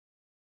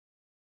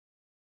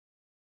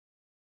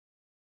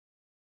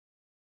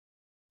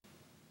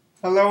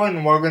Hello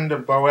and welcome to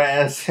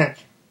BoA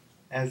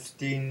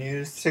SNSD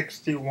News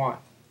 61.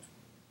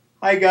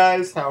 Hi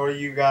guys, how are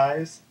you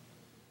guys?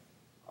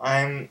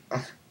 I'm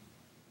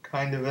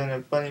kind of in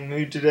a funny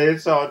mood today,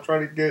 so I'll try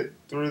to get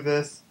through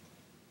this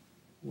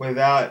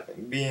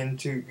without being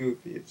too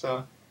goofy.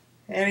 So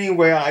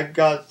anyway, I've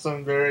got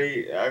some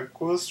very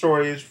cool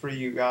stories for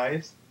you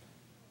guys.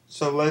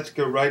 So let's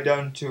get right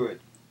down to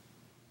it.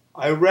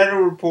 I read a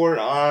report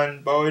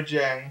on BoA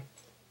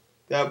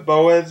that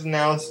BoA is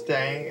now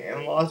staying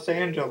in Los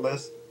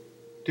Angeles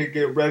to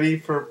get ready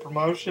for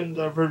promotions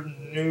of her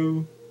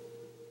new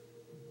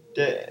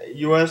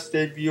US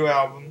debut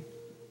album,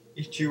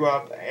 Eat You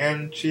Up,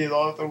 and she is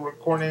also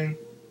recording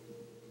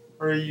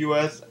her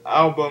US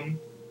album,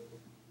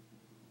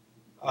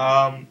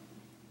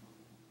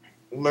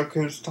 Look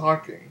Who's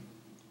Talking.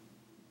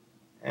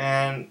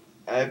 And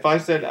if I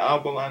said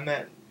album, I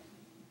meant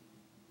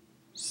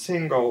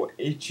single,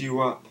 Eat You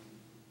Up.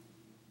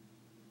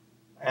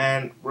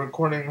 And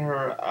recording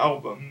her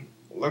album,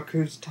 Look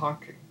Who's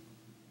Talking.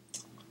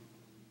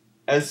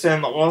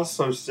 SM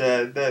also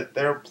said that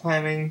they're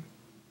planning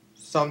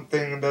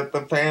something that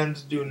the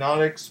fans do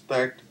not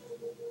expect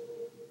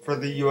for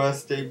the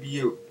US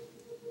debut.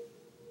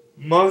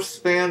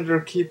 Most fans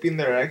are keeping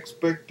their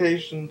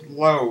expectations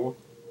low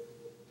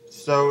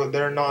so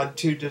they're not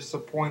too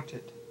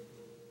disappointed.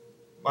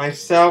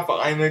 Myself,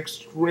 I'm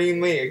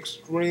extremely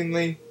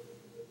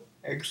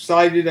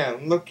excited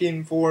and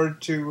looking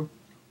forward to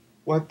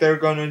what they're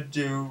gonna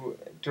do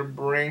to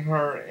bring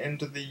her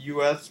into the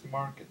US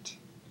market.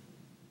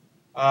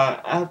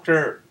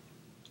 After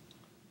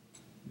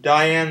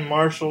Diane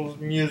Marshall's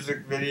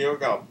music video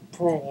got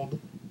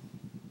pulled,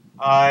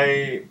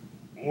 I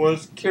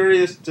was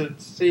curious to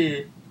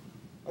see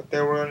what they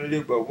were going to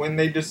do, but when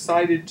they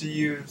decided to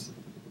use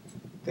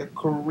the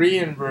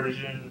Korean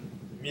version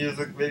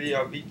music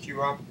video of Eat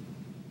You Up,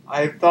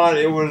 I thought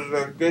it was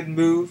a good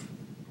move.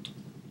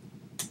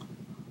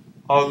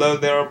 Although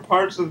there are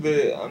parts of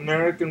the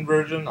American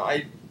version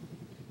I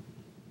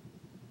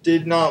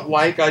did not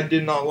like. I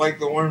did not like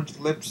the orange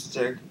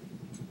lipstick.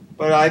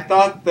 But I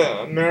thought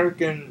the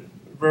American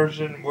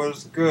version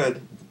was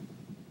good.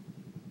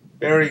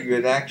 Very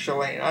good,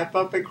 actually. And I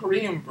thought the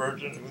Korean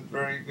version was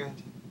very good.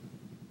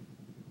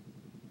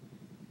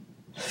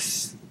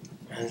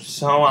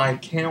 So I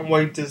can't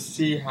wait to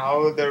see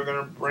how they're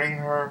going to bring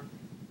her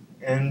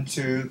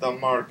into the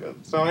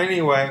market. So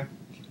anyway,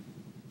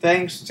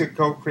 thanks to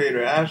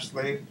co-creator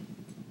Ashley.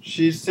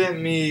 She sent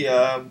me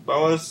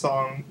BoA's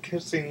song,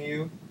 Kissing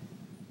You,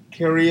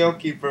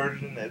 karaoke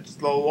version. It's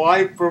the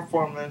live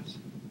performance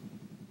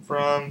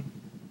from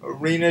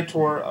Arena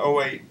Tour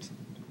 08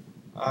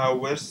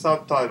 with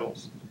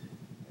subtitles.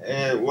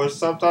 It was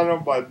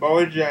subtitled by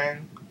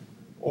BoA,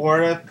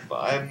 or if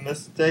I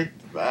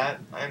mistaked that,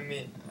 I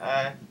mean,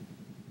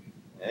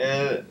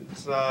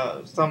 it's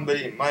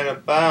somebody might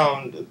have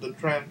found the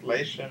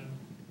translation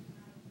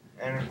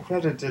and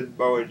credited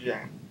BoA.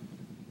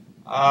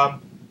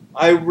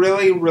 I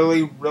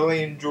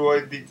really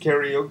enjoyed the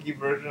karaoke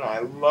version. I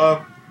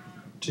love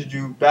to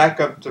do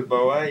backup to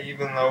BoA,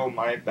 even though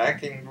my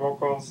backing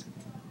vocals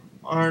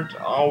aren't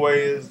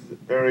always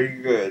very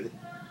good.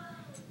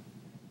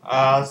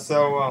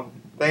 So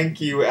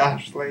thank you,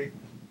 Ashley,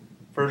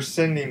 for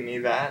sending me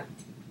that.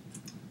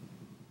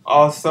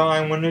 Also,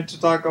 I wanted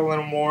to talk a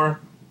little more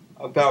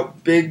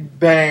about Big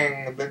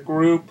Bang,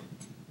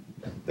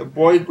 the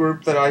boy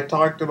group that I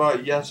talked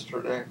about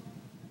yesterday.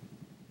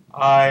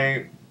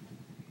 I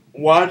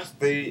watched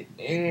the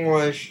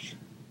English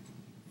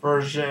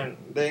version,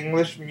 the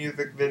English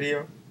music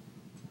video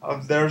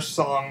of their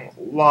song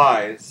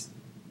Lies.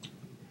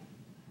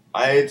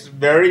 It's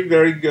very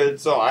good,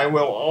 so I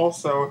will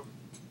also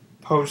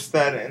post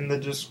that in the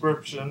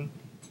description.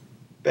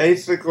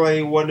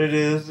 Basically, what it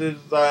is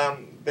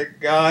the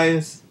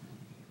guys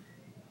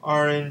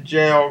are in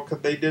jail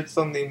because they did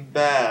something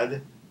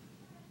bad,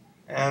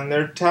 and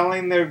they're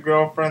telling their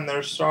girlfriend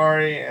they're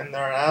sorry, and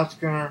they're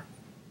asking her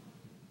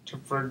to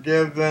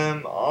forgive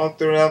them all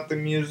throughout the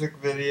music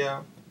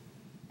video.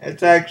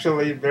 It's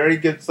actually a very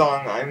good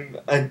song. I'm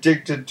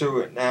addicted to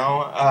it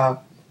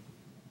now.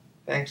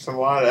 Thanks a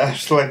lot,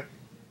 Ashley.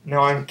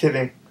 No, I'm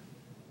kidding.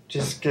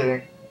 Just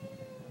kidding.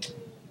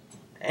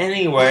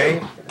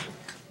 Anyway,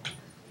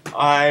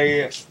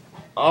 I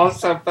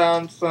also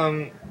found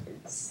some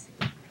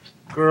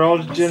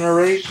Girls'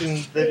 Generation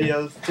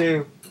videos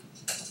too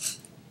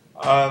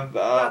of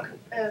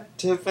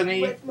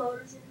Tiffany,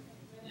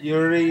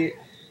 Yuri,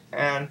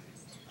 and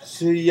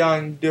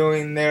Soo-young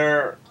doing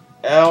their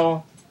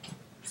Elle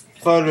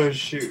photo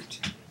shoot.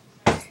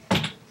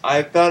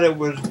 I thought it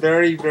was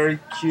very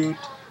cute.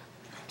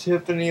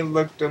 Tiffany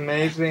looked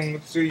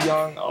amazing.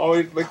 Soo-young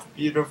always looked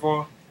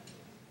beautiful.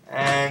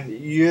 And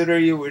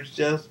Yuri was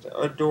just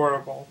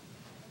adorable.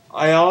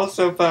 I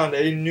also found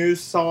a new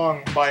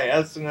song by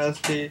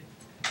SNSD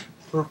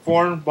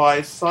performed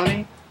by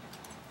Sunny,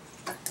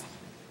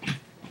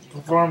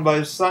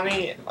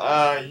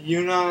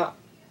 Yuna,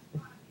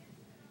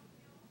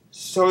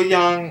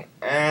 So-young,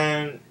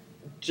 and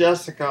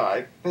Jessica,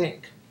 I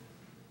think.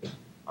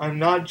 I'm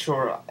not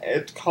sure.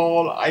 It's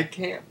called I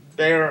Can't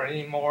Bear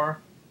Anymore.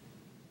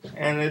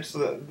 And it's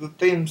the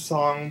theme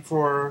song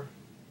for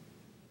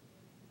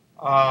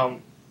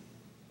um,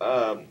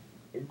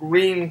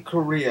 Green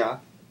Korea.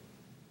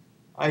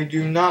 I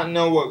do not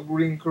know what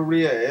Green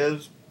Korea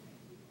is,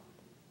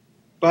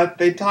 but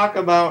they talk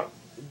about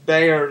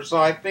bears,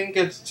 so I think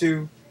it's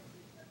to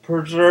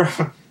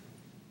preserve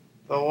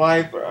the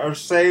life or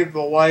save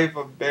the life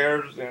of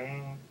bears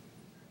in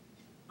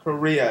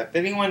Korea. If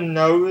anyone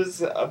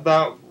knows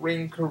about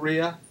Green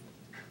Korea,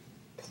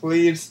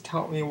 please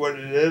tell me what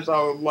it is.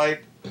 I would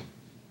like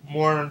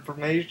more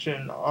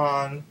information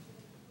on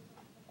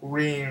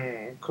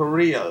Green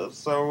Korea.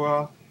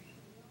 So,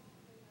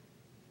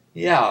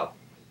 yeah.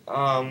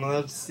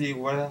 Let's see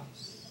what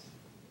else.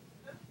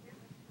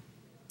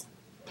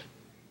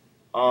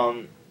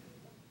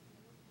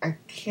 I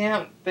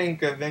can't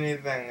think of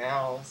anything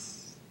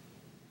else.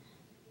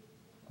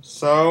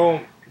 So,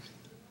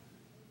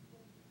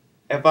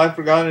 if I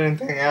forgot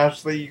anything,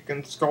 Ashley, you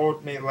can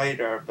scold me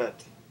later,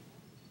 but...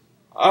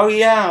 Oh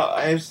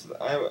yeah,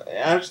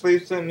 Ashley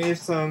sent me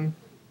some,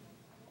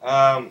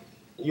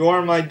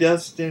 You're My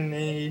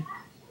Destiny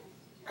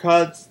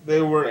cuts.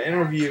 They were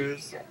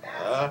interviews,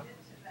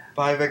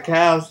 by the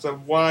cast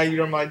of why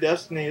You're My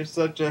Destiny is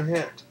such a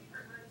hit.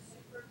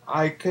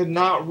 I could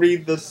not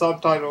read the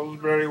subtitles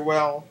very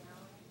well,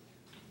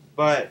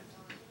 but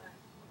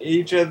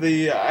each of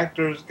the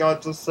actors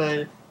got to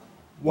say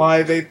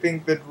why they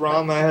think the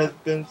drama has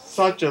been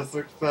such a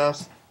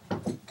success.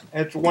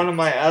 It's one of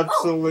my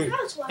absolute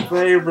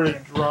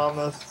favorite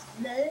dramas.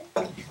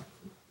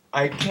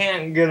 I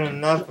can't get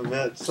enough of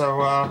it,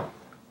 so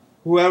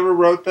whoever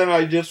wrote that,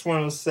 I just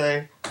want to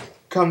say,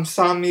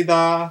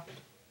 감사합니다.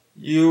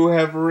 You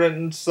have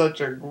written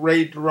such a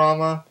great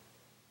drama.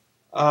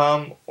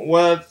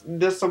 What's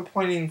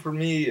disappointing for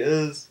me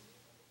is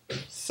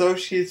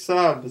Soshi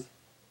Subs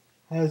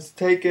has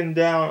taken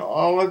down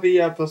all of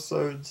the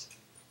episodes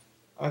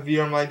of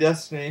You're My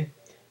Destiny.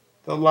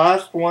 The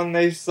last one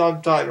they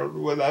subtitled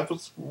was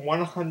episode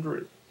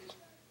 100.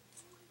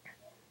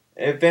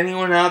 If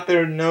anyone out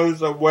there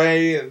knows a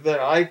way that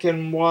I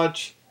can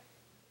watch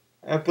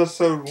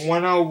episode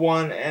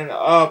 101 and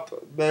up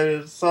that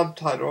is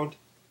subtitled,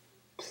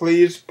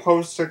 please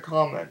post a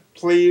comment.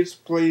 Please,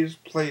 please,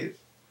 please.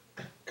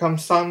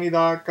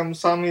 감사합니다,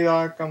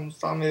 감사합니다,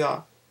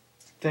 감사합니다.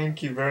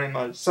 Thank you very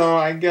much. So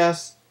I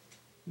guess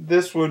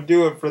this will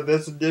do it for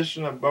this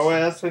edition of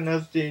BoA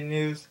SNSD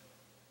News.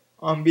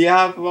 On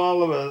behalf of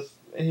all of us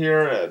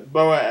here at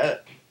BoA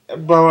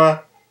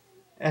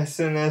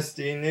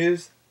SNSD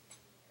News,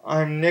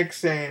 I'm Nick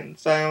saying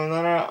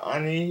sayonara,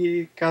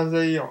 anihi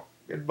kaseyo.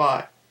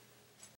 Goodbye.